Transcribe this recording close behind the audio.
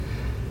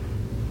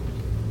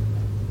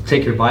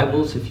Take your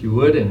Bibles, if you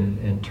would,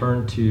 and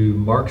turn to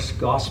Mark's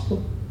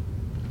Gospel.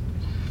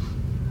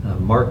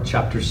 Mark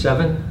chapter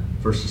 7,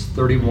 verses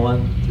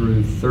 31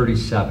 through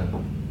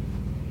 37.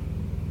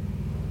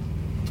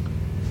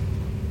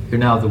 Hear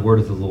now the word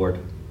of the Lord.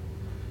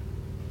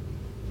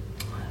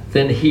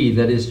 Then he,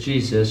 that is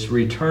Jesus,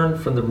 returned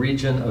from the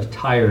region of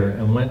Tyre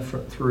and went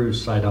through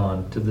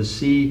Sidon to the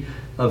Sea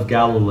of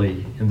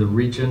Galilee in the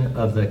region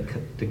of the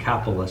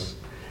Decapolis.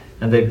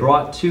 And they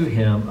brought to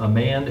him a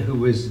man who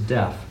was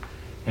deaf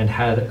and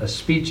had a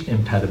speech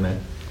impediment,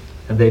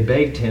 and they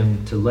begged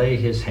him to lay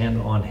his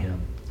hand on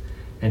him.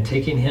 And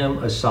taking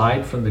him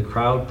aside from the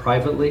crowd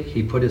privately,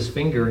 he put his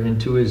finger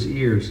into his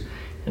ears,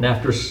 and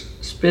after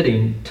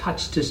spitting,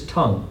 touched his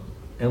tongue.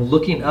 And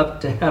looking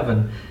up to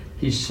heaven,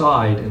 he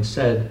sighed and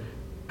said,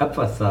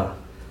 Ephphatha,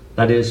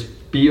 that is,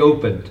 be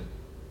opened.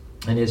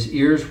 And his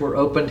ears were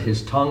opened,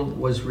 his tongue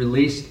was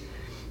released,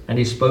 and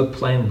he spoke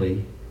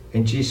plainly.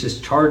 And Jesus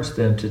charged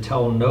them to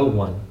tell no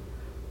one.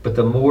 But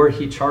the more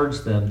he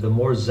charged them, the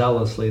more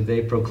zealously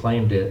they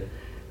proclaimed it.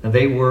 And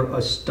they were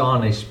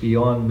astonished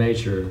beyond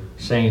measure,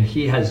 saying,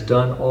 He has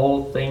done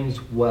all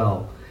things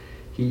well.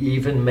 He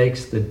even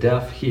makes the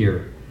deaf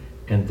hear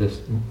and the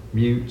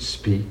mute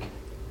speak.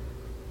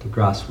 The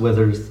grass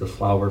withers, the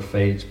flower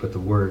fades, but the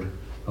word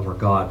of our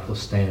God will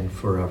stand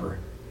forever.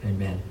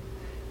 Amen.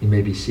 You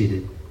may be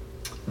seated.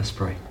 Let's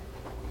pray.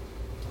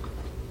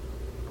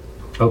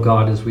 Oh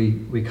God, as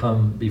we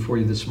come before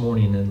you this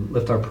morning and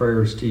lift our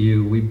prayers to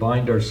you, we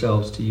bind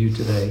ourselves to you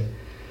today,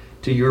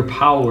 to your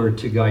power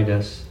to guide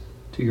us,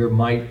 to your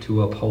might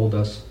to uphold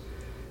us,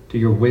 to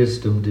your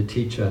wisdom to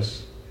teach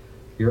us,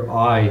 your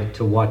eye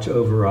to watch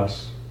over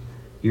us,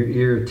 your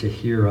ear to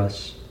hear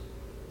us,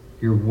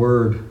 your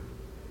word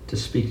to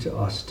speak to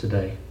us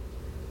today,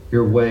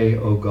 your way,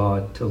 O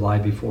God, to lie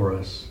before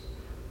us,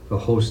 the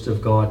host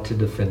of God to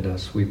defend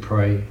us. We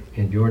pray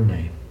in your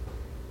name.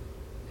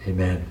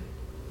 Amen.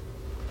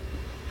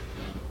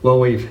 Well,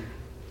 we've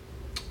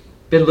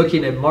been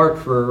looking at Mark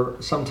for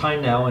some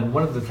time now, and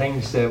one of the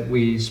things that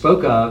we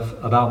spoke of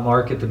about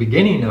Mark at the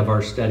beginning of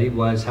our study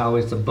was how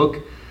it's a book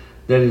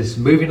that is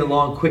moving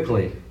along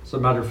quickly. As a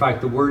matter of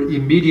fact, the word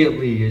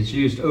immediately is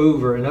used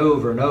over and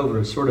over and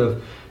over, sort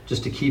of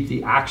just to keep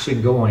the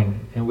action going.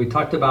 And we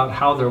talked about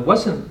how there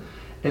wasn't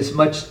as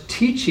much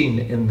teaching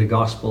in the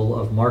Gospel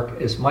of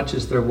Mark as much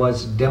as there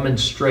was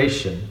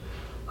demonstration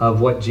of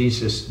what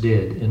Jesus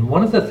did. And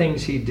one of the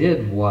things he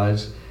did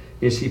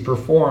is he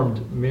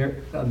performed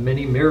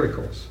many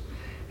miracles.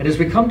 And as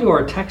we come to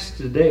our text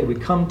today, we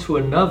come to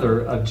another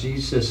of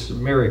Jesus'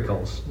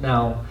 miracles.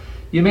 Now,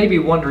 you may be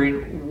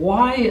wondering,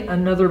 why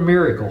another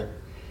miracle?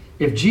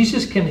 If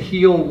Jesus can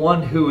heal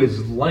one who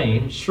is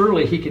lame,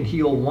 surely he can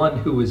heal one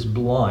who is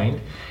blind.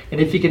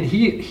 And if he can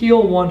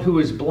heal one who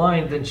is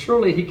blind, then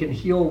surely he can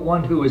heal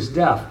one who is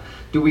deaf.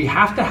 Do we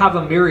have to have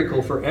a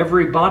miracle for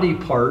every body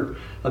part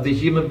of the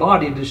human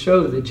body to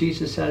show that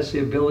Jesus has the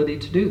ability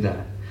to do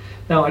that?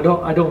 Now,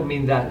 I don't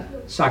mean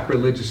that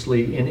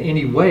sacrilegiously in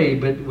any way,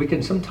 but we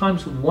can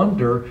sometimes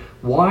wonder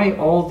why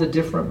all the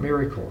different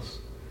miracles.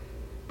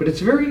 But it's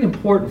very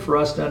important for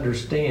us to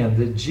understand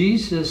that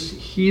Jesus'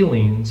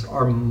 healings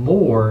are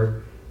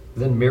more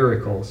than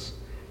miracles.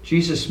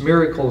 Jesus'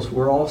 miracles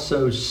were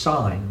also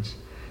signs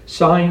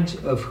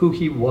of who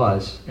he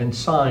was and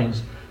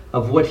signs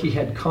of what he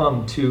had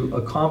come to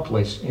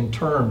accomplish in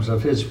terms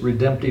of his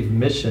redemptive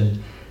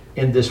mission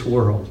in this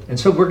world. And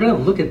so we're going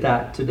to look at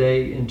that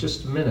today in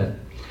just a minute.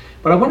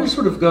 But I want to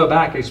sort of go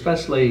back,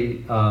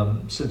 especially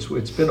since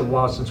it's been a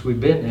while since we've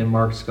been in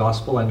Mark's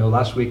Gospel. I know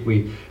last week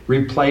we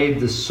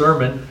replayed the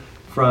sermon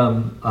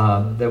from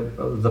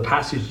the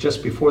passage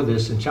just before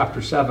this in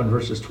chapter 7,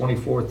 verses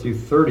 24 through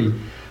 30.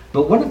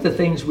 But one of the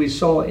things we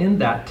saw in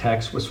that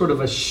text was sort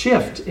of a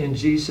shift in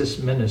Jesus'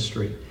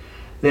 ministry,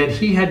 that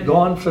he had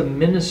gone from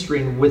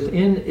ministering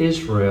within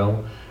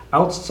Israel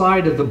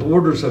outside of the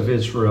borders of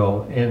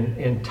Israel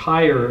in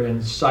Tyre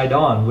and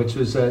Sidon, which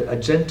was a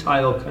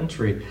Gentile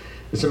country.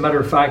 As a matter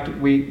of fact,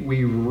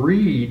 we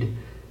read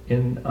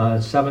in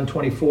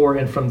 7:24,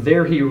 and from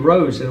there he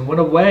arose and went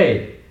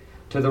away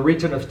to the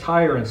region of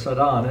Tyre and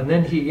Sidon, and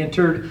then he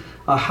entered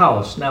a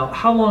house. Now,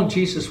 how long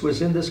Jesus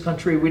was in this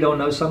country, we don't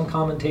know. Some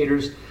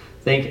commentators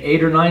think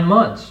 8 or 9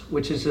 months,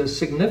 which is a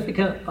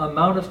significant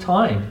amount of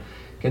time,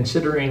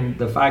 considering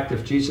the fact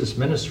that Jesus'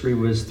 ministry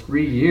was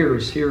 3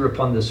 years here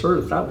upon this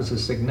earth. That was a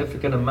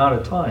significant amount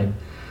of time.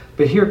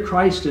 But here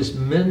Christ is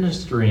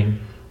ministering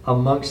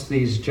amongst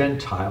these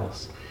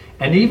Gentiles.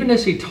 And even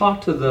as he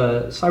talked to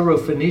the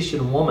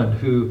Syrophoenician woman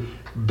who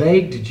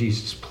begged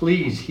Jesus,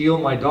 please heal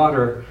my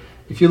daughter,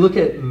 if you look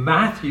at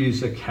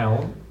Matthew's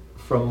account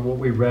from what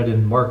we read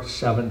in Mark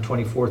 7,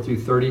 24 through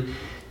 30,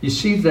 you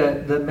see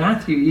that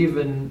Matthew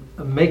even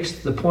makes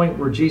the point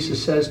where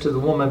Jesus says to the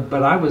woman,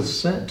 but I was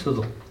sent to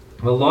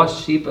the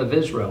lost sheep of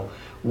Israel.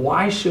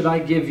 Why should I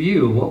give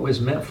you what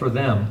was meant for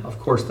them? Of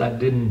course, that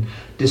didn't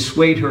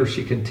dissuade her.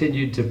 She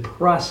continued to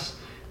press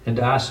and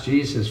to ask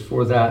Jesus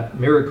for that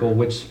miracle,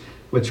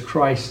 which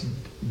Christ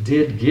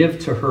did give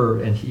to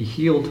her, and he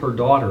healed her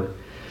daughter.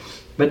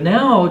 But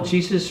now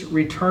Jesus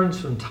returns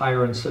from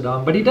Tyre and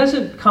Sidon, but he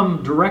doesn't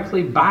come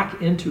directly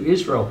back into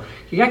Israel.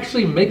 He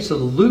actually makes a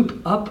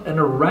loop up and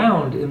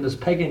around in this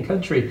pagan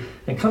country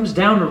and comes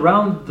down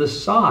around the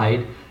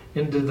side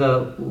into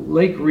the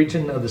lake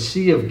region of the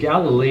Sea of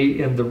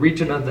Galilee in the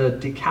region of the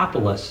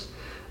Decapolis.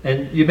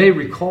 And you may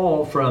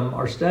recall from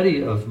our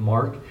study of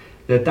Mark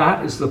that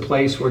that is the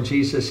place where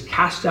Jesus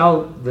cast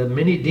out the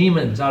many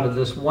demons out of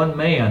this one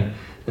man.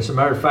 As a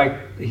matter of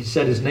fact, he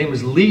said his name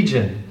was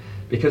Legion,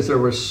 because there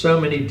were so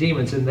many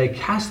demons, and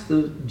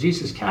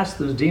Jesus cast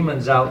those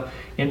demons out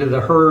into the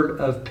herd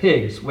of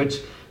pigs, which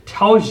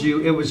tells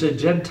you it was a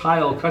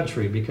Gentile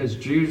country because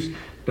Jews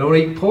don't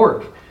eat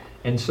pork.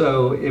 And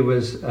so it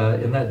was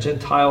in that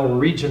Gentile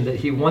region that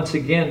he once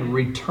again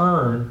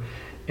returned,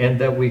 and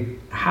that we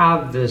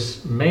have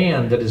this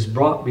man that is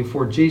brought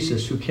before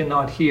Jesus who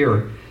cannot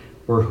hear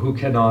or who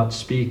cannot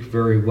speak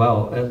very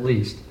well, at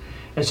least.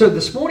 And so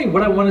this morning,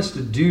 what I want us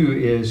to do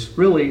is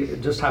really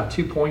just have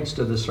 2 points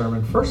to the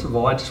sermon. First of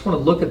all, I just want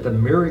to look at the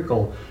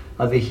miracle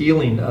of the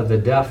healing of the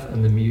deaf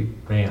and the mute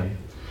man.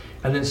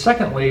 And then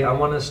secondly, I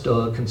want us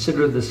to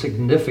consider the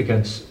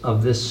significance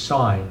of this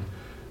sign,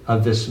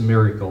 of this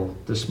miracle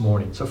this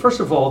morning. So first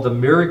of all, the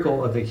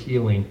miracle of the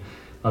healing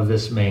of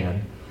this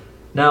man.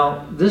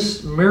 Now,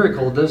 this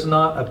miracle does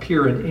not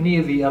appear in any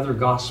of the other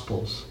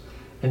Gospels.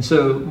 And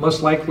so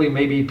most likely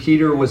maybe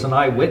Peter was an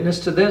eyewitness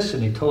to this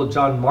and he told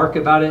John Mark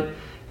about it,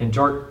 and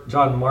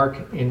John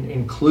Mark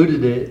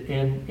included it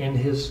in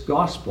his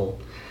gospel.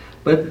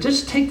 But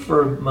just take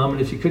for a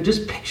moment, if you could,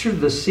 just picture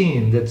the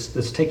scene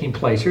that's taking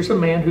place. Here's a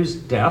man who's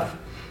deaf.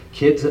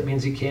 Kids, that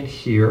means he can't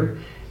hear.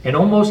 And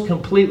almost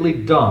completely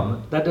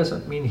dumb. That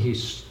doesn't mean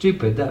he's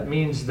stupid. That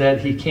means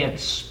that he can't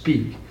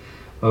speak.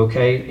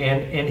 Okay?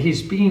 And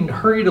he's being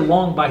hurried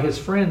along by his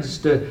friends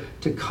to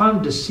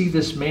come to see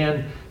this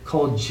man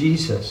called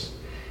Jesus.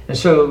 And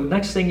so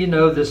next thing you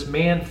know, this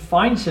man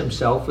finds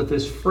himself with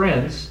his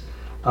friends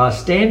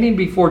standing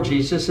before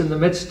Jesus in the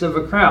midst of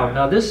a crowd.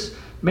 Now this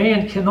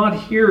man cannot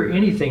hear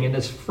anything, and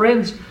his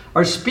friends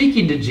are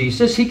speaking to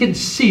Jesus. He can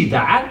see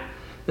that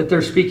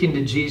they're speaking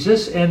to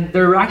Jesus, and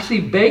they're actually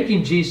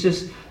begging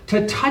Jesus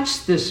to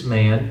touch this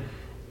man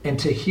and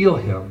to heal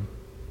him.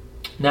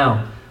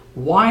 Now,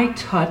 why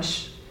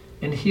touch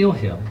and heal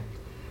him?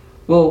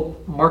 Well,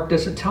 Mark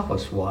doesn't tell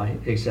us why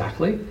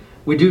exactly.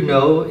 We do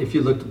know, if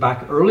you looked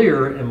back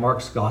earlier in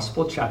Mark's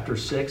Gospel, chapter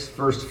 6,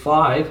 verse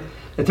 5,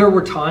 that there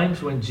were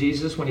times when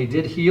Jesus, when he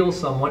did heal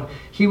someone,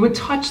 he would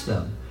touch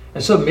them.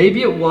 And so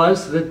maybe it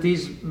was that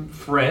these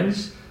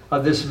friends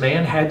of this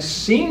man had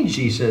seen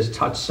Jesus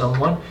touch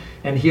someone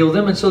and heal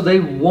them, and so they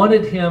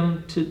wanted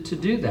him to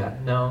do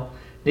that. Now,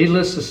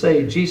 needless to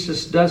say,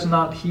 Jesus does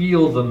not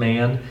heal the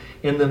man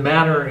in the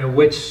manner in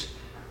which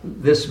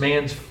this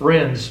man's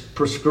friends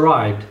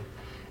prescribed.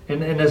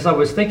 And as I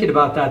was thinking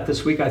about that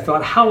this week, I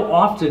thought, how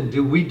often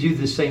do we do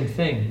the same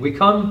thing? We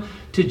come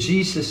to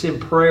Jesus in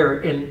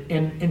prayer, and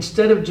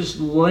instead of just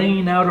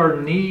laying out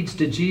our needs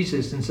to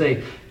Jesus and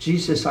say,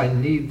 Jesus, I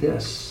need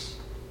this,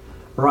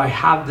 or I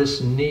have this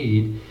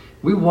need,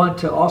 we want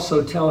to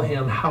also tell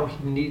him how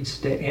he needs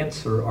to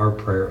answer our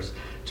prayers.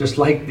 Just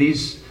like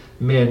these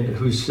men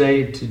who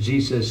say to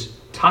Jesus,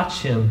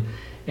 touch him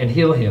and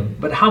heal him.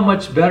 But how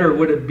much better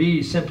would it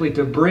be simply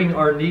to bring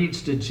our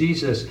needs to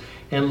Jesus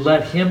and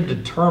let him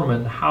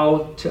determine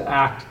how to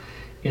act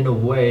in a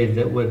way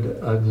that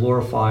would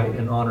glorify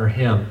and honor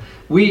him.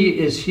 We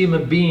as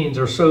human beings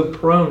are so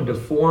prone to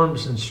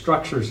forms and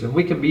structures, and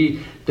we can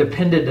be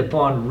dependent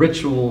upon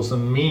rituals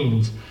and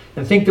means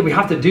and think that we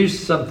have to do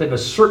something a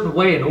certain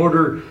way in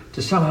order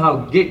to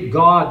somehow get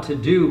God to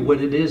do what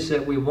it is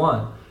that we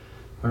want.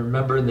 I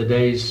remember in the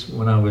days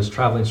when I was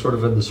traveling sort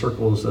of in the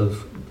circles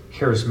of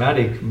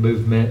charismatic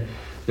movement,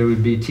 there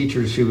would be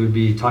teachers who would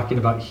be talking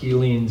about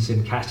healings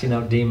and casting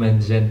out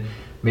demons, and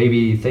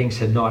maybe things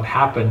had not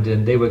happened,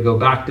 and they would go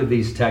back to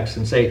these texts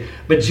and say,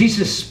 but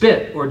Jesus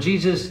spit, or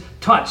Jesus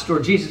touched, or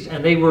Jesus,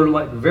 and they were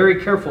like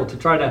very careful to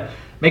try to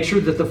make sure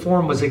that the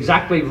form was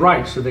exactly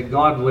right so that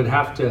God would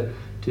have to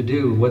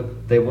do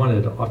what they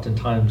wanted.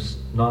 Oftentimes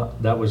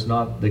that was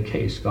not the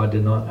case. God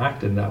did not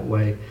act in that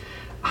way.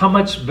 How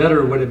much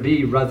better would it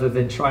be, rather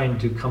than trying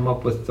to come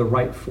up with the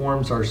right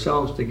forms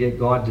ourselves to get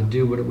God to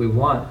do what we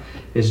want,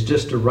 is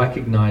just to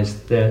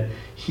recognize that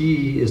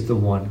he is the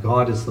one,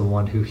 God is the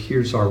one who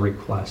hears our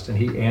request, and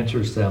he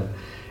answers them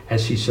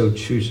as he so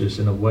chooses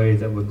in a way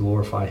that would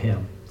glorify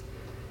him.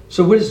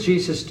 So what does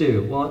Jesus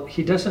do? Well,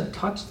 he doesn't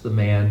touch the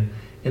man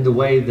in the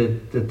way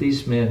that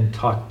these men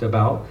talked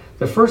about.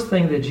 The first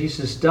thing that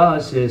Jesus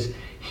does is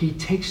he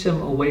takes him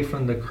away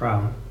from the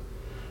crowd.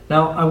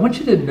 Now, I want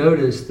you to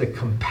notice the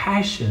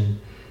compassion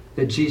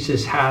that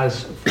Jesus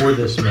has for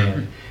this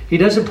man. He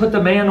doesn't put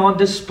the man on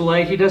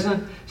display. He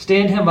doesn't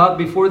stand him up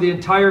before the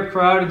entire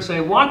crowd and say,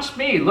 watch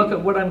me, look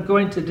at what I'm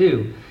going to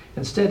do.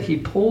 Instead, he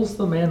pulls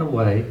the man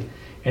away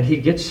and he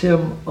gets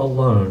him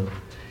alone.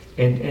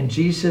 And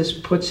Jesus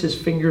puts his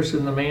fingers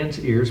in the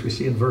man's ears. We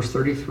see in verse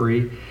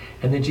 33.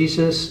 And then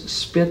Jesus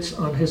spits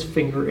on his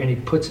finger and he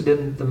puts it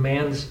in the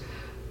man's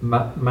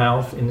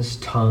mouth, in his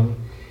tongue.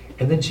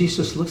 And then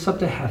Jesus looks up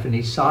to heaven,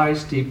 he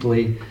sighs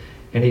deeply,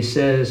 and he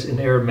says in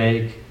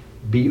Aramaic,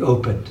 "Be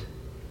opened."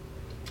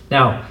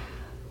 Now,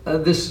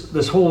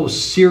 this whole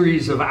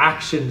series of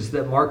actions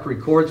that Mark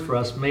records for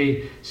us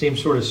may seem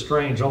sort of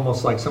strange,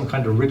 almost like some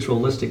kind of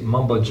ritualistic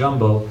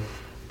mumbo-jumbo,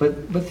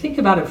 but think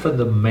about it from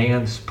the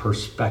man's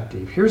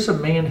perspective. Here's a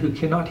man who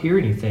cannot hear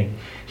anything.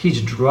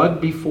 He's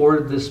drugged before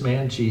this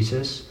man,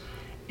 Jesus,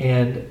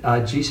 and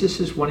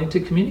Jesus is wanting to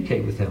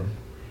communicate with him.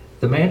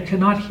 The man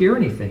cannot hear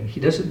anything.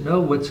 He doesn't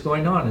know what's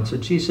going on. And so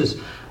Jesus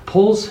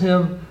pulls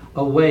him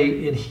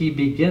away, and he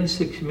begins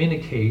to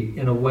communicate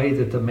in a way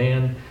that the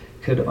man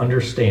could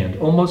understand,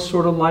 almost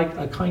sort of like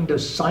a kind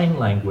of sign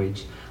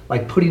language,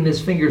 like putting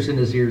his fingers in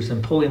his ears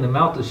and pulling them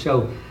out to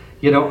show,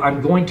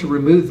 I'm going to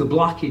remove the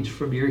blockage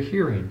from your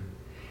hearing.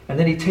 And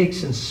then he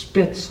takes and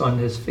spits on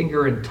his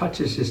finger and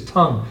touches his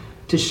tongue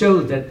to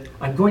show that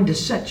I'm going to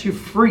set you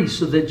free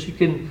so that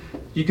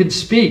you can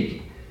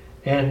speak.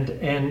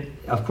 And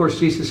of course,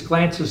 Jesus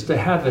glances to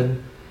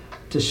heaven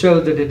to show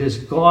that it is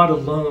God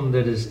alone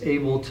that is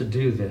able to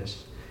do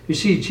this. You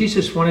see,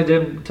 Jesus wanted this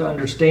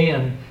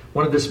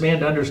man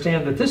to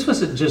understand that this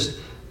wasn't just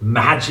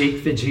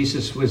magic that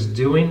Jesus was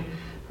doing,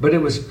 but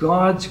it was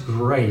God's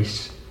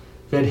grace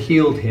that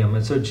healed him.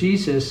 And so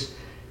Jesus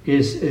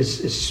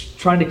is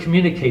trying to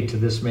communicate to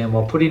this man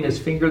while putting his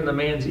finger in the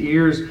man's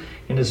ears,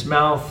 in his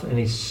mouth, and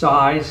he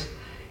sighs.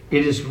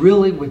 It is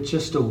really with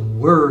just a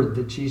word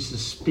that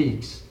Jesus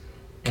speaks,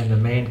 and the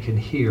man can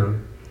hear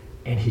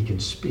and he can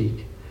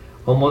speak.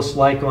 Almost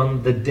like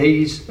on the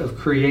days of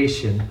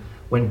creation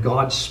when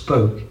God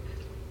spoke.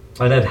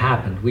 And that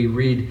happened. We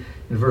read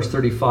in verse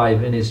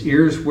 35, and his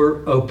ears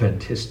were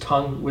opened, his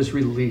tongue was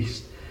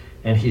released,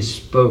 and he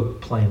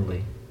spoke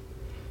plainly.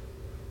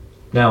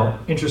 Now,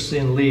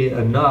 interestingly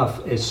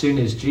enough, as soon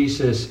as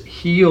Jesus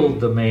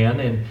healed the man,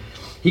 and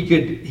he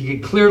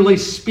could clearly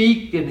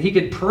speak, and he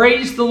could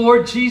praise the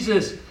Lord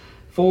Jesus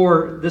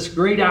for this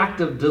great act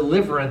of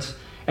deliverance,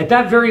 at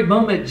that very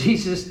moment,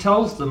 Jesus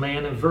tells the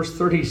man in verse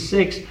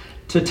 36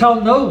 to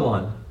tell no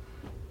one.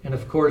 And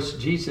of course,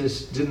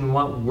 Jesus didn't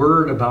want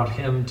word about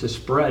him to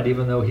spread,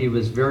 even though he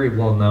was very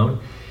well known.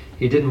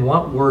 He didn't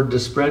want word to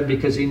spread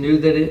because he knew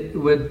that it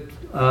would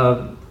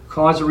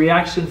cause a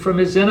reaction from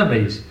his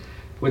enemies,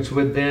 which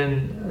would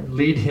then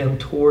lead him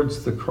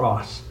towards the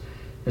cross.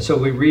 And so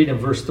we read in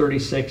verse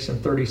 36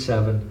 and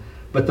 37,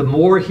 but the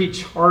more he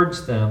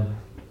charged them,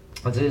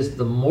 that is,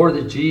 the more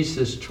that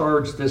Jesus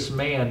charged this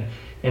man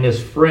and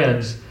his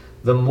friends,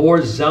 the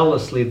more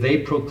zealously they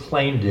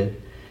proclaimed it.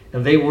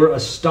 And they were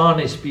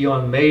astonished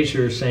beyond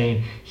measure,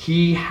 saying,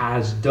 "He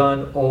has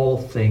done all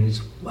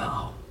things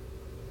well.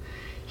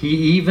 He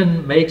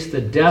even makes the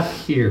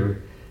deaf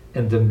hear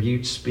and the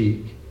mute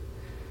speak."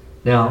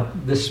 Now,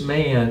 this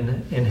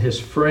man and his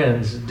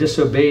friends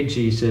disobeyed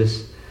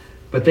Jesus,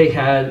 but they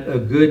had a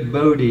good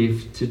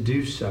motive to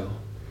do so,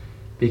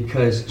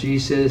 because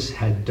Jesus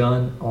had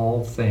done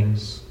all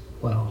things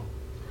well.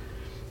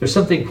 There's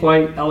something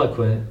quite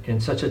eloquent in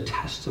such a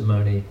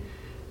testimony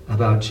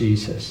about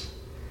Jesus.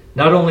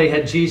 Not only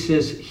had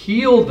Jesus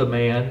healed the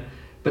man,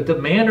 but the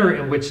manner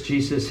in which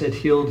Jesus had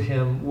healed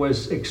him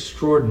was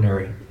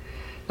extraordinary.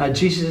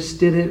 Jesus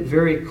did it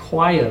very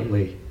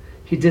quietly.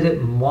 He did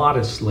it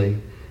modestly.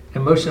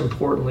 And most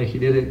importantly, he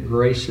did it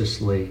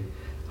graciously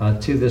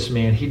to this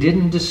man. He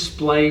didn't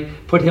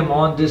put him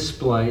on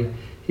display.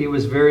 He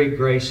was very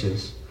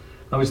gracious.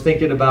 I was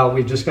thinking about,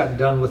 we've just gotten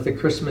done with the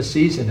Christmas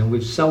season, and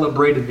we've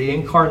celebrated the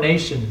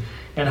incarnation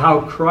and how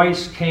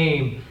Christ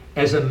came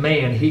as a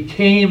man. He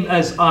came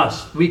as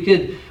us. We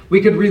could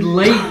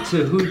relate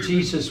to who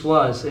Jesus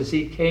was as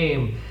he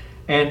came,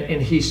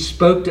 and he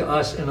spoke to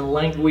us in a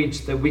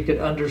language that we could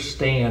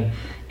understand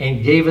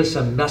and gave us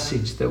a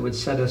message that would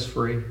set us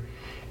free.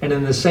 And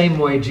in the same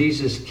way,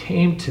 Jesus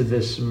came to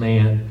this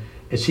man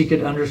as he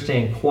could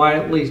understand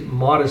quietly,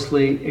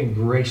 modestly, and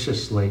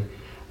graciously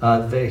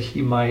that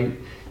he might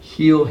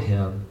heal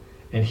him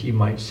and he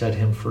might set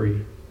him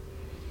free.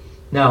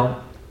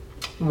 Now,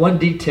 one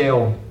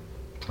detail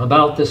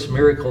about this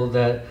miracle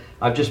that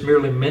I've just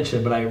merely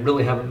mentioned, but I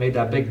really haven't made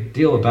that big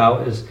deal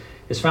about,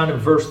 is found in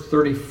verse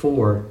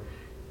 34.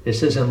 It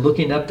says, "And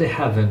looking up to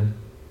heaven,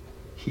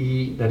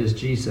 he," that is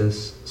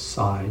Jesus,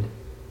 "sighed."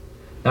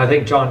 Now, I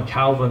think John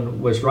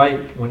Calvin was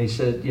right when he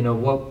said,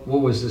 what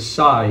was the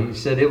sigh? He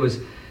said it was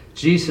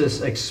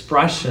Jesus'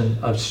 expression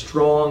of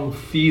strong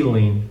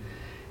feeling,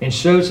 and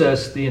shows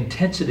us the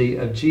intensity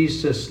of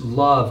Jesus'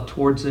 love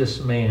towards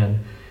this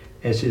man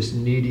as his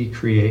needy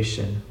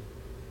creation.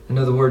 In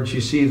other words,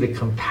 you see the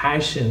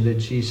compassion that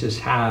Jesus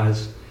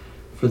has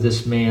for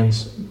this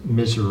man's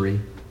misery.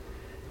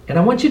 And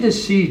I want you to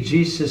see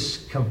Jesus'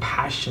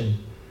 compassion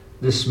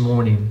this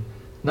morning,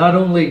 not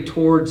only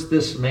towards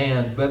this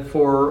man, but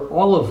for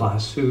all of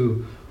us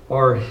who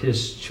are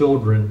his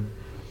children.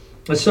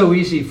 It's so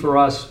easy for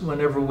us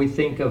whenever we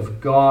think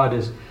of God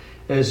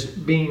as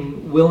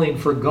being willing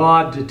for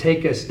God to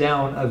take us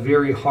down a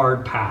very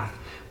hard path.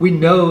 We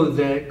know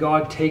that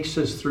God takes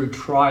us through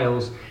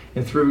trials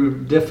and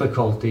through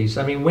difficulties.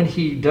 I mean, when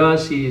he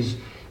does, he's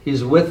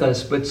He's with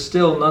us, but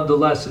still,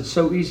 nonetheless, it's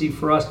so easy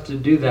for us to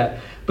do that.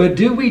 But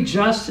do we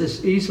just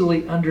as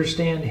easily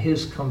understand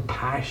His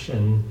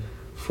compassion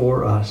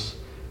for us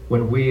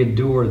when we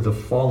endure the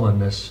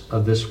fallenness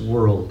of this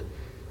world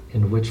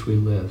in which we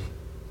live?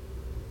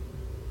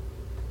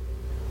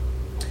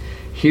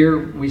 Here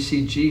we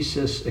see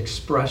Jesus'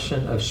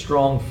 expression of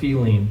strong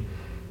feeling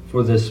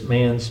for this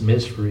man's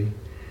misery.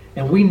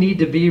 And we need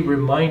to be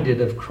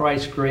reminded of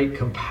Christ's great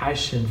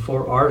compassion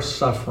for our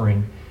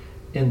suffering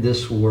in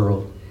this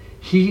world.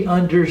 He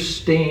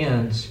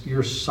understands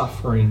your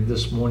suffering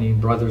this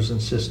morning, brothers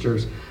and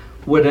sisters,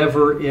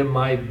 whatever it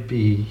might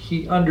be.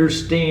 He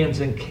understands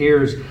and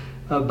cares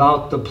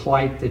about the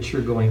plight that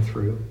you're going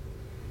through.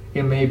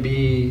 It may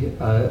be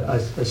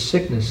a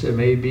sickness. It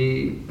may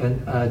be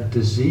a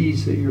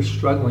disease that you're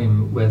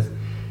struggling with.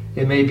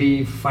 It may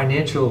be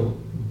financial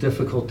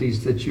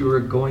difficulties that you are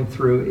going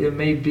through. It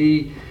may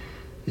be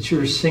that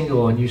you're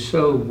single and you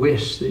so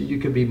wish that you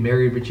could be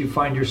married, but you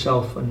find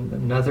yourself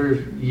another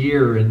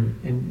year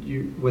and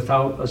you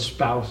without a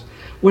spouse.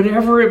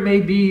 Whatever it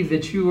may be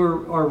that you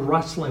are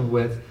wrestling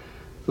with,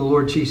 the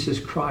Lord Jesus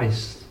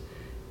Christ,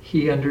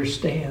 He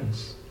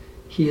understands.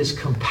 He is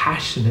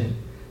compassionate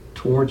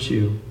towards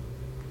you.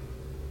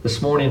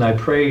 This morning I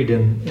prayed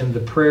in the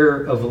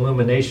prayer of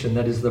illumination.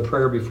 That is the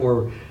prayer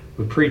before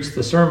we preached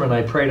the sermon.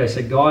 I prayed, I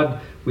said, God,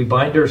 we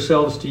bind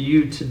ourselves to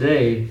you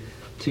today,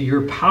 to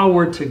your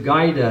power to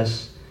guide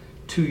us,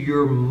 to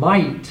your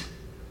might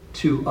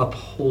to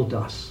uphold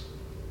us.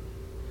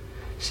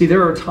 See,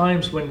 there are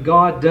times when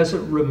God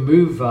doesn't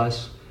remove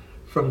us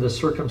from the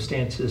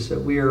circumstances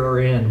that we are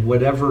in,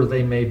 whatever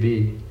they may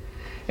be.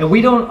 And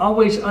we don't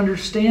always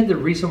understand the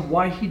reason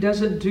why He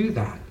doesn't do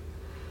that.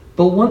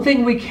 But one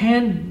thing we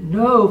can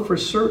know for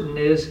certain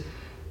is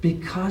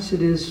because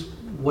it is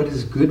what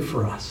is good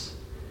for us.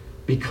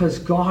 Because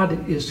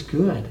God is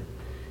good.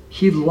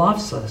 He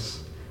loves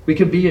us. We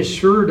can be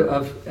assured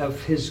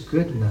of His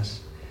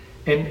goodness.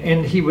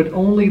 And He would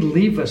only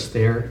leave us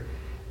there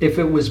if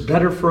it was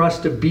better for us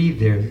to be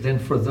there than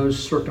for those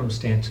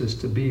circumstances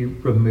to be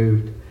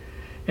removed.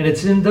 And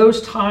it's in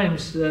those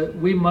times that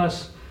we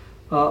must,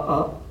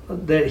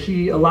 that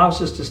He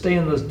allows us to stay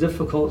in those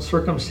difficult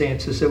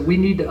circumstances, that we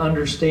need to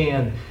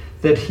understand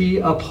that He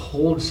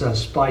upholds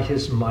us by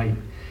His might.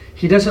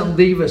 He doesn't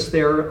leave us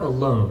there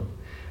alone.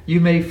 You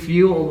may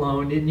feel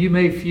alone and you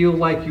may feel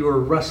like you are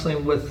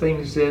wrestling with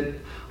things that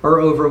are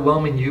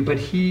overwhelming you, but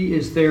He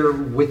is there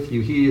with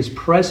you. He is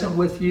present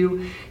with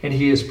you, and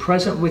He is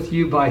present with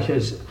you by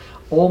His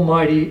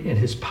almighty and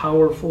His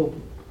powerful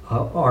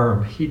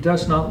arm. He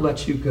does not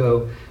let you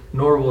go,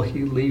 nor will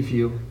He leave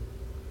you.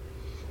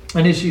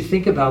 And as you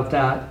think about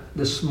that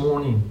this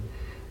morning,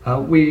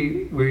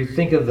 we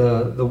think of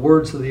the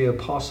words of the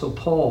Apostle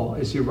Paul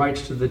as he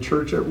writes to the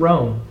church at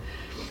Rome.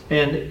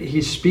 And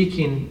he's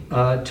speaking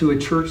to a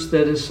church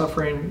that is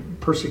suffering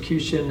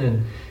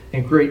persecution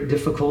and great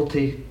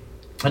difficulty.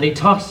 And he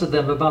talks to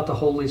them about the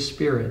Holy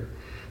Spirit.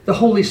 The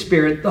Holy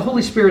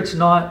Spirit's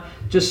not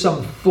just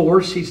some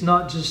force. He's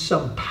not just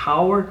some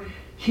power.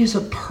 He's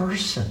a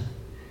person.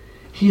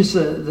 He is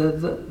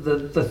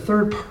the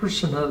third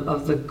person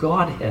of the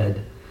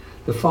Godhead,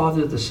 the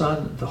Father, the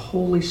Son, the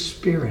Holy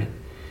Spirit.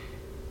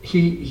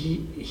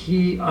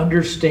 He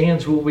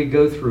understands what we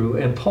go through.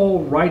 And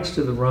Paul writes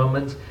to the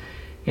Romans,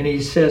 and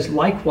he says,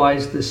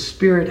 likewise, the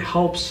Spirit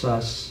helps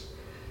us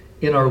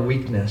in our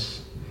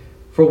weakness.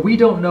 For we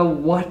don't know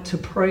what to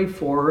pray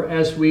for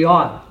as we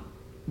ought.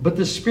 But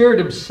the Spirit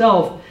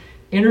Himself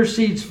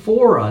intercedes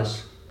for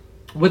us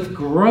with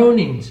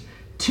groanings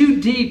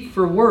too deep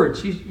for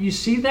words. You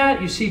see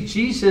that? You see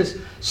Jesus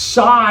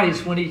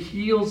sighs when He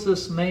heals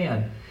this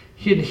man.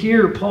 And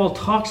here Paul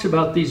talks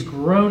about these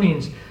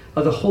groanings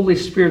of the Holy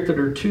Spirit that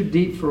are too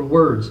deep for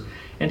words.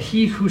 And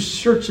He who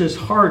searches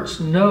hearts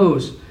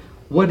knows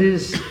what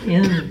is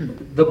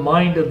in the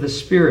mind of the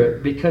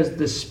Spirit, because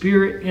the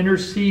Spirit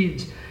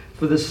intercedes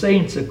for the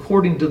saints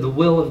according to the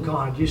will of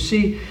God. You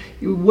see,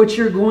 what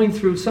you're going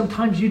through,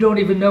 sometimes you don't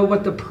even know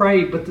what to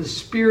pray, but the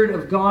Spirit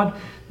of God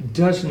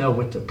does know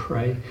what to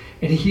pray.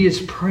 And He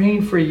is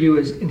praying for you,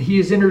 and He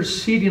is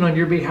interceding on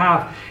your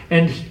behalf.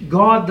 And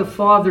God the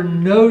Father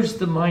knows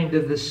the mind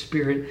of the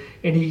Spirit,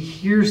 and He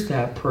hears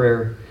that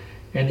prayer.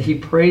 And He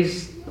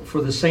prays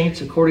for the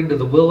saints according to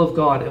the will of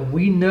God. And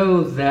we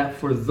know that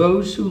for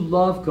those who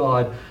love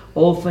God,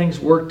 all things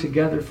work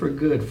together for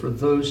good, for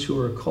those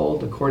who are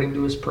called according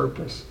to His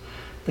purpose.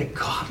 That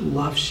God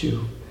loves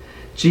you.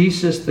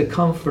 Jesus the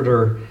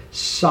Comforter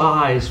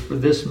sighs for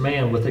this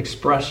man with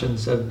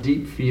expressions of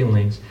deep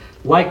feelings.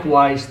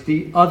 Likewise,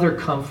 the other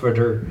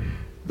Comforter,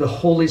 the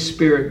Holy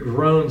Spirit,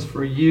 groans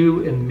for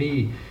you and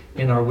me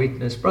in our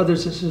weakness.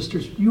 Brothers and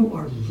sisters, you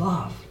are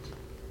loved.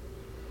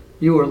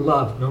 You are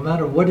loved. No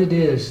matter what it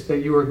is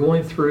that you are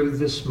going through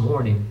this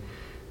morning,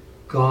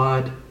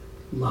 God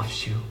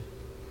loves you.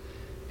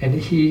 And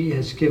He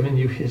has given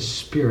you His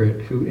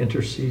Spirit who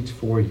intercedes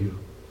for you.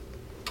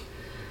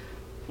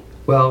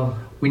 Well,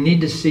 we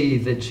need to see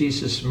that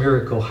Jesus'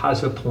 miracle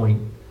has a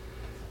point.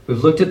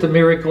 We've looked at the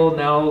miracle.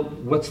 Now,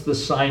 what's the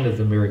sign of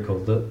the miracle?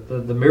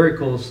 The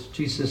miracles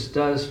Jesus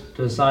does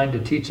designed to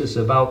teach us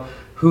about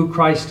who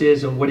Christ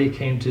is and what he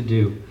came to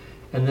do.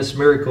 And this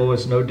miracle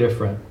is no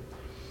different.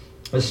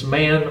 This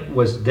man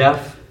was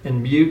deaf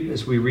and mute,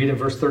 as we read in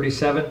verse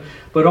 37.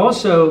 But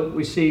also,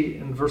 we see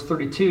in verse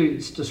 32,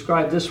 it's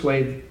described this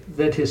way,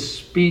 that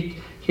he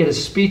had a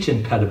speech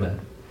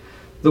impediment.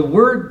 The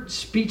word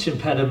speech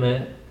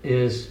impediment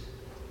is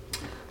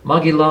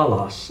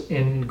magilalos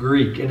in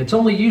Greek, and it's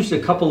only used a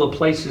couple of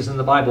places in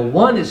the Bible.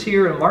 One is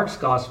here in Mark's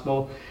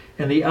Gospel,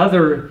 and the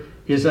other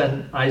is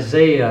in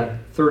Isaiah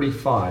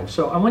 35.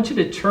 So I want you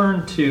to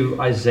turn to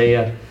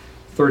Isaiah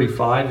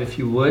 35, if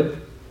you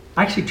would.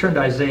 Actually, turn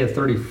to Isaiah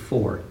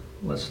 34.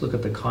 Let's look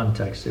at the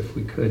context, if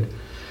we could.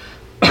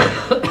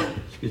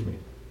 Excuse me.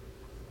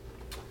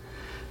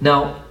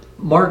 Now,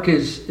 Mark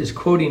is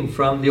quoting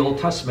from the Old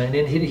Testament,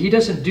 and he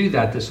doesn't do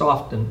that this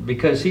often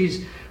because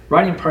he's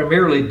writing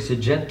primarily to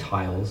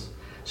Gentiles.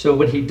 So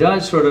when he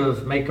does sort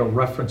of make a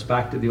reference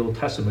back to the Old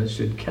Testament, it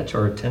should catch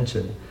our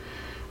attention.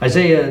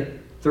 Isaiah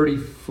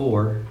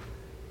 34,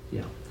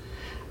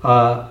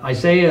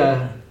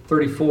 Isaiah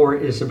 34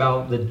 is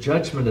about the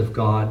judgment of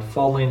God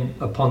falling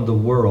upon the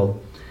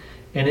world.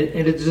 And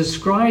it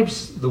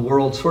describes the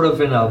world sort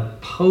of in a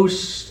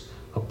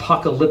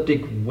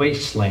post-apocalyptic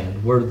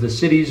wasteland where the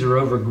cities are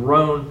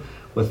overgrown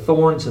with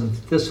thorns and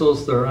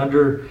thistles. They're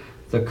under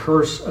the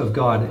curse of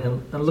God.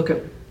 And look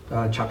at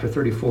chapter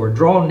 34.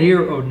 Draw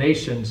near, O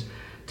nations,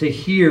 to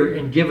hear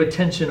and give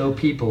attention, O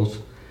peoples.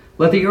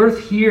 Let the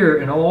earth hear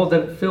and all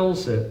that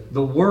fills it,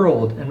 the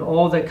world and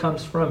all that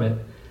comes from it.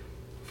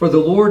 For the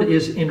Lord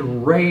is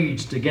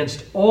enraged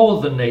against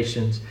all the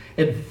nations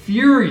and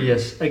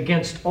furious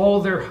against all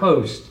their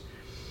host.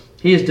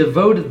 He has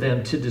devoted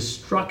them to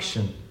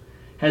destruction,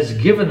 has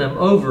given them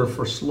over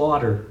for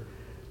slaughter.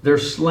 Their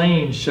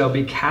slain shall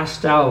be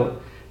cast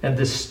out, and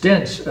the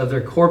stench of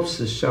their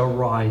corpses shall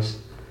rise.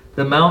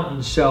 The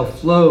mountains shall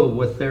flow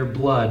with their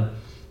blood,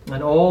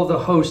 and all the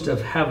host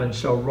of heaven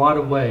shall rot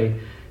away,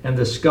 and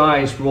the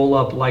skies roll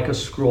up like a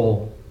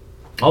scroll.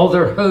 All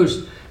their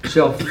host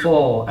shall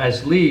fall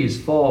as leaves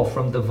fall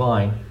from the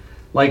vine,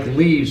 like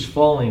leaves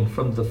falling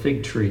from the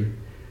fig tree.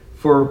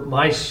 For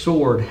my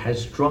sword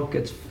has drunk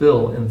its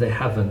fill in the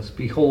heavens.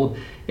 Behold,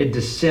 it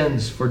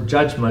descends for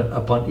judgment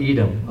upon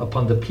Edom,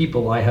 upon the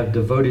people I have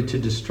devoted to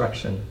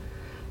destruction.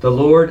 The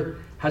Lord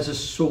has a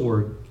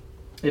sword.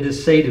 It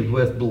is sated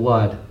with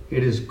blood.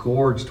 It is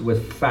gorged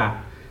with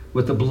fat,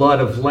 with the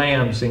blood of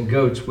lambs and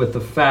goats, with the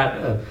fat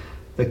of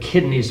the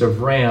kidneys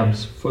of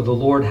rams. For the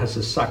Lord has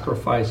a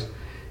sacrifice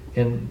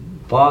in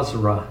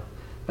Bozrah,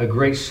 a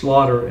great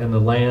slaughter in the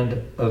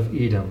land of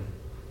Edom.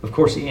 Of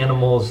course, the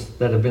animals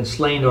that have been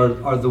slain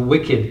are the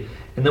wicked.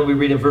 And then we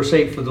read in verse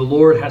 8, for the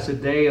Lord has a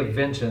day of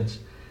vengeance,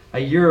 a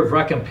year of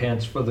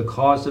recompense for the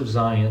cause of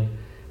Zion.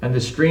 And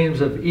the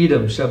streams of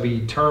Edom shall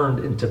be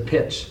turned into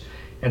pitch,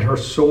 and her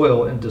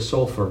soil into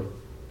sulfur.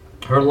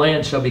 Her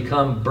land shall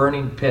become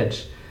burning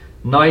pitch.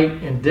 Night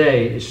and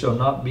day it shall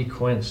not be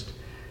quenched.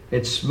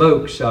 Its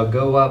smoke shall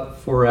go up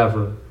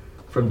forever.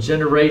 From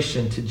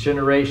generation to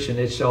generation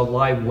it shall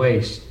lie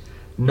waste.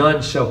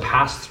 None shall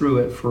pass through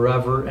it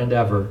forever and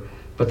ever.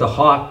 But the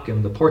hawk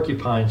and the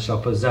porcupine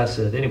shall possess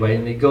it. Anyway,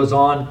 and it goes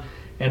on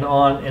and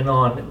on and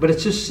on. But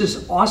it's just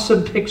this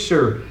awesome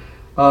picture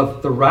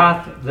of the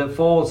wrath that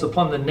falls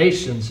upon the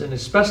nations, and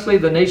especially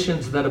the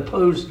nations that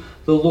oppose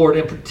the Lord.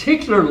 And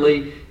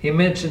particularly, he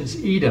mentions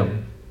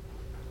Edom.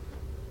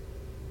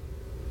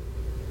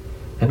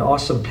 An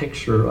awesome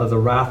picture of the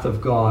wrath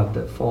of God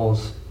that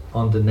falls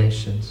on the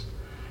nations.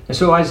 And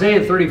so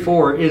Isaiah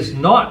 34 is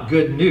not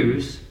good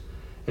news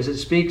as it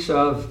speaks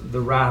of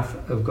the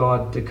wrath of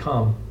God to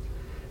come.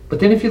 But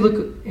then if you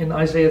look in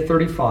Isaiah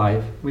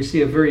 35, we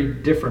see a very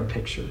different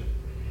picture.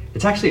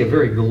 It's actually a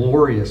very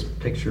glorious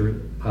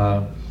picture,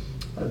 a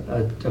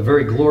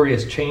very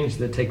glorious change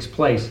that takes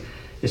place.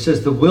 It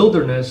says, the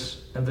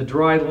wilderness and the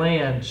dry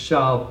land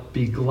shall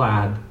be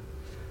glad.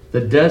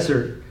 The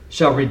desert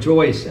shall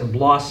rejoice and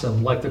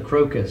blossom like the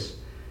crocus.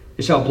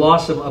 It shall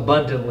blossom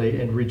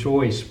abundantly and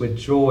rejoice with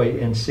joy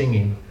and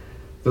singing.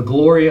 The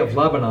glory of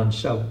Lebanon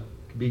shall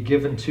be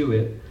given to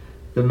it,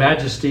 the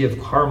majesty of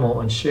Carmel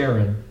and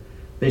Sharon.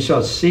 They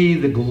shall see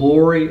the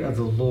glory of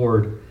the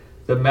Lord,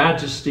 the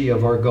majesty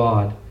of our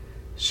God.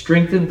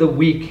 Strengthen the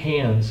weak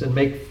hands and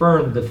make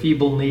firm the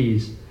feeble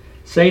knees.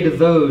 Say to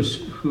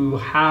those who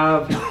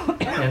have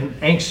an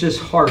anxious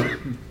heart,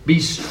 be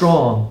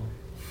strong,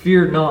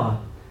 fear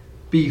not.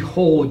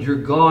 Behold, your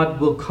God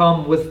will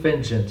come with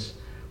vengeance,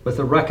 with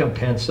the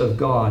recompense of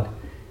God.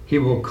 He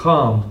will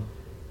come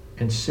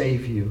and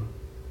save you.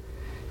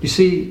 You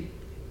see,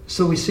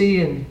 so we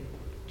see in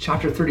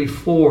chapter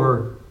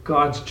 34,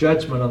 God's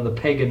judgment on the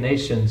pagan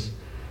nations.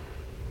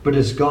 But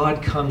as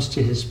God comes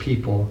to his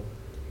people,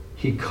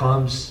 he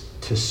comes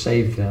to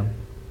save them.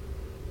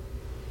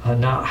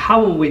 Now,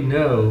 how will we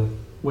know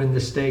when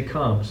this day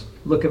comes?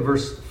 Look at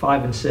verse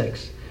 5 and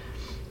 6.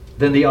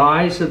 Then the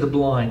eyes of the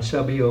blind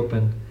shall be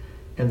opened,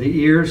 and the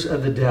ears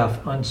of the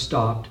deaf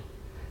unstopped.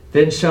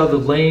 Then shall the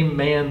lame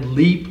man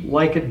leap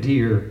like a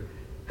deer,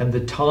 and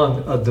the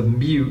tongue of the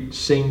mute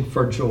sing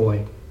for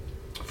joy.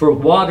 For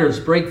waters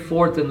break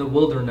forth in the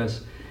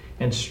wilderness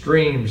and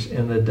streams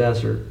in the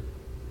desert.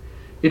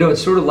 You know,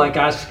 it's sort of like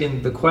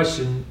asking the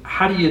question,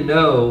 how do you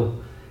know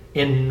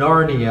in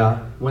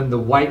Narnia when the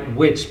White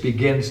Witch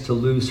begins to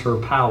lose her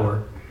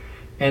power?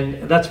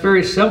 And that's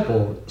very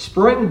simple.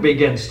 Spring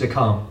begins to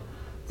come.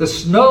 The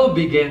snow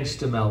begins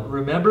to melt.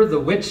 Remember, the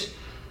witch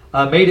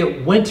made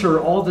it winter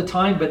all the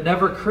time, but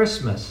never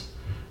Christmas.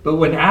 But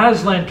when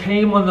Aslan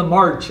came on the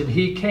march and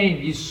he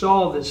came, you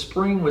saw that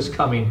spring was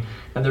coming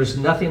and there's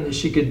nothing that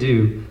she could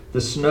do.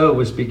 The snow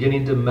was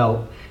beginning to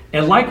melt.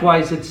 And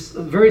likewise, it's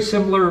very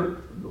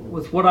similar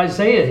with what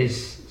Isaiah is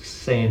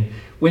saying.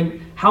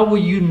 How will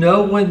you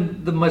know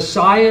when the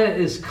Messiah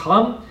is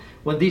come?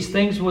 When these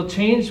things will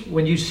change?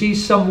 When you see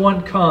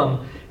someone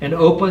come and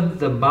open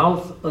the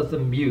mouth of the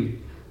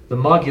mute, the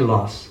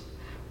Magulas.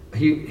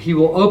 He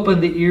will open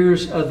the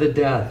ears of the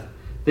deaf.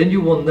 Then you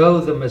will know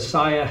the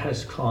Messiah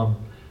has come.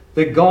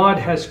 That God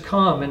has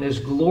come and his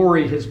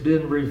glory has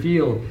been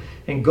revealed.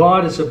 And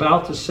God is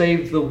about to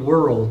save the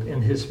world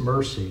in his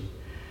mercy.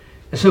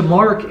 And so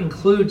Mark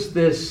includes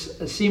this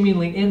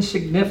seemingly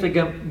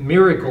insignificant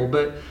miracle,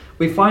 but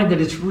we find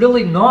that it's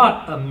really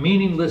not a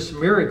meaningless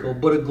miracle,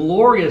 but a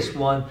glorious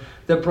one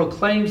that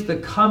proclaims the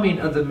coming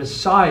of the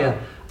Messiah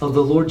of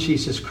the Lord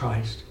Jesus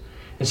Christ.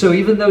 And so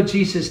even though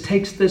Jesus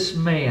takes this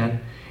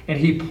man and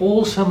he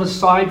pulls him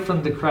aside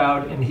from the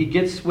crowd and he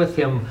gets with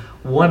him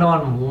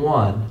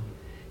one-on-one,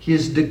 he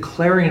is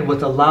declaring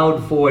with a loud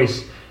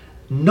voice,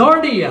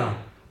 Narnia,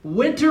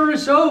 winter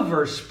is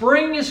over,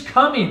 spring is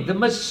coming, the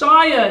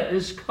Messiah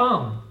is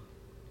come.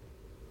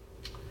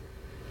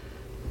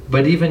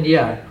 But even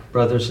yet,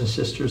 brothers and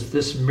sisters,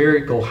 this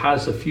miracle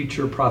has a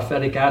future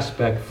prophetic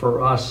aspect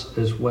for us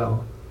as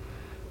well.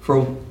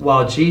 For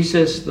while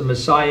Jesus, the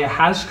Messiah,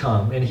 has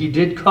come, and he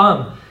did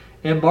come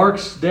in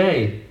Mark's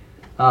day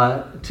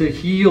to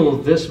heal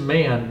this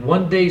man,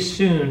 one day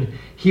soon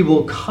he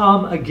will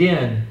come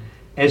again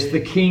as the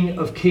King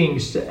of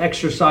Kings to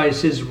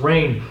exercise his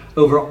reign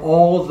over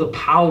all the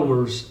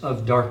powers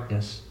of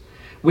darkness.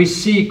 We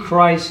see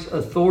Christ's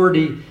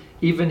authority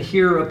even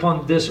here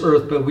upon this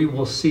earth, but we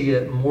will see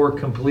it more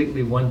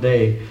completely one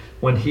day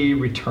when he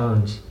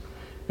returns.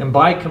 And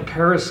by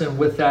comparison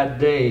with that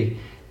day,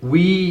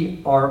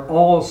 we are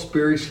all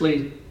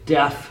spiritually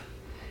deaf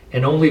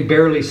and only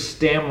barely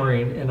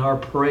stammering in our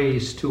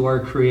praise to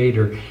our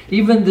Creator.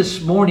 Even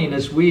this morning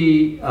as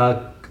we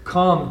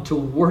come to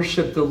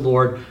worship the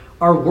Lord,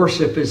 our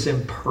worship is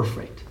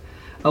imperfect.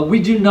 We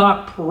do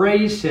not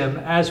praise him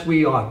as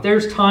we ought.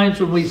 There's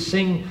times when we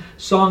sing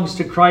songs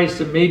to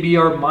Christ and maybe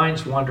our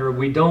minds wander.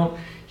 We don't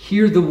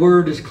hear the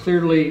word as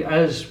clearly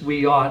as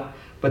we ought,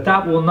 but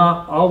that will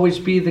not always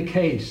be the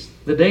case.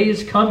 The day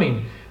is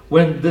coming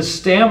when the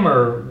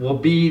stammerer will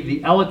be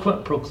the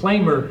eloquent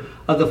proclaimer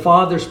of the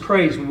Father's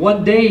praise.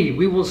 One day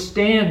we will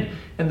stand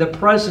in the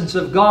presence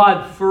of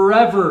God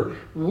forever,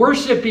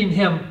 worshiping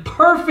him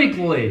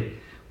perfectly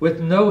with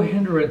no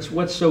hindrance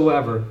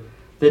whatsoever.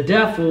 The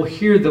deaf will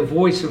hear the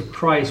voice of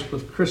Christ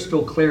with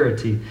crystal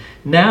clarity.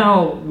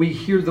 Now we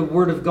hear the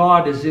word of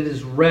God as it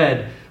is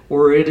read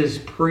or it is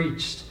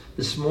preached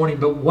this morning.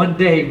 But one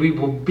day we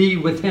will be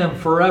with him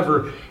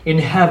forever in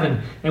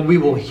heaven, and we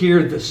will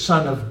hear the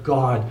Son of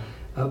God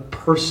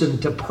person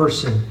to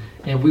person,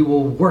 and we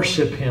will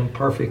worship him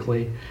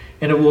perfectly.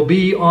 And it will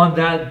be on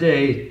that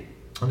day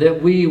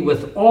that we,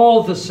 with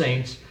all the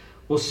saints,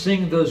 will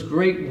sing those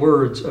great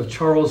words of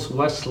Charles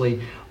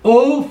Wesley.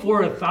 Oh,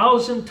 for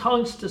 1,000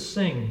 tongues to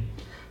sing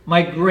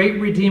my great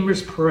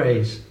Redeemer's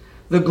praise,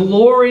 the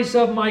glories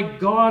of my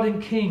God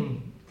and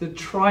King, the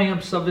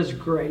triumphs of his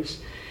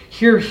grace.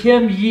 Hear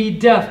him, ye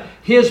deaf,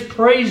 his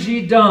praise,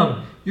 ye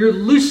dumb, your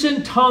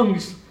loosened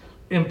tongues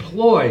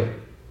employ.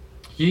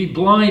 Ye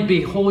blind,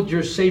 behold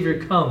your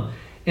Savior come,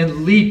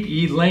 and leap,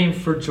 ye lame,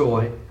 for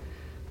joy.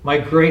 My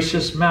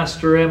gracious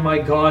Master and my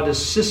God,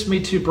 assist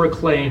me to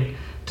proclaim,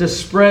 to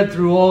spread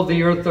through all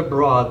the earth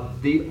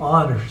abroad the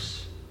honors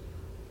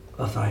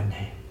of thy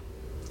name.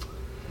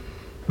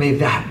 May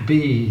that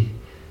be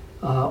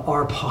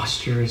our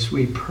posture as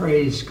we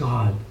praise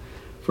God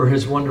for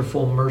his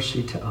wonderful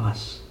mercy to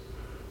us.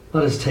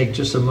 Let us take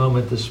just a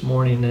moment this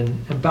morning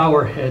and bow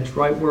our heads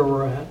right where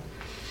we're at.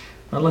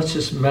 And let's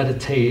just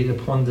meditate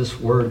upon this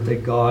word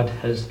that God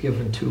has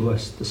given to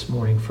us this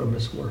morning from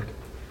his word.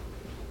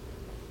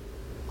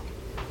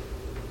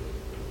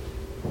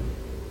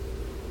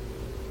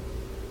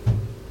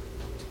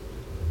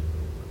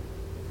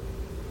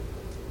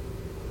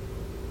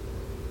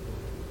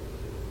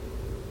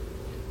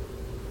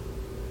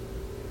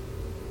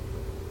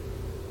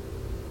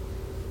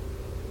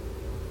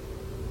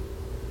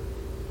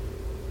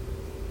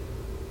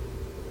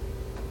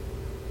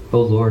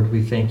 Oh Lord,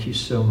 we thank you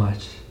so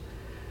much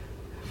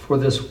for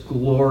this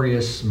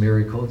glorious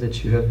miracle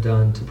that you have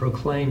done to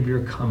proclaim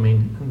your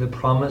coming and the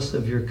promise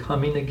of your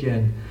coming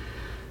again.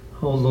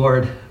 Oh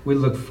Lord, we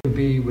look forward to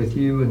be with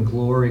you in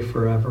glory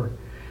forever.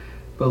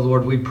 But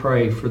Lord, we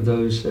pray for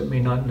those that may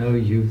not know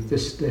you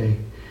this day.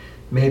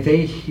 May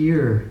they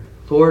hear,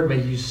 Lord,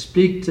 may you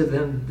speak to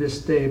them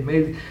this day.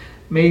 May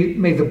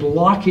the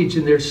blockage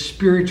in their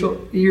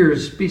spiritual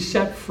ears be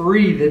set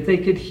free, that they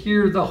could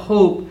hear the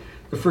hope,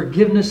 the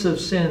forgiveness of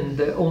sin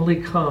that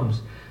only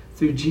comes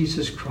through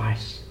Jesus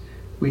Christ.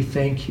 We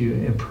thank you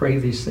and pray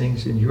these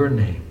things in your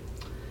name.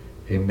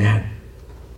 Amen.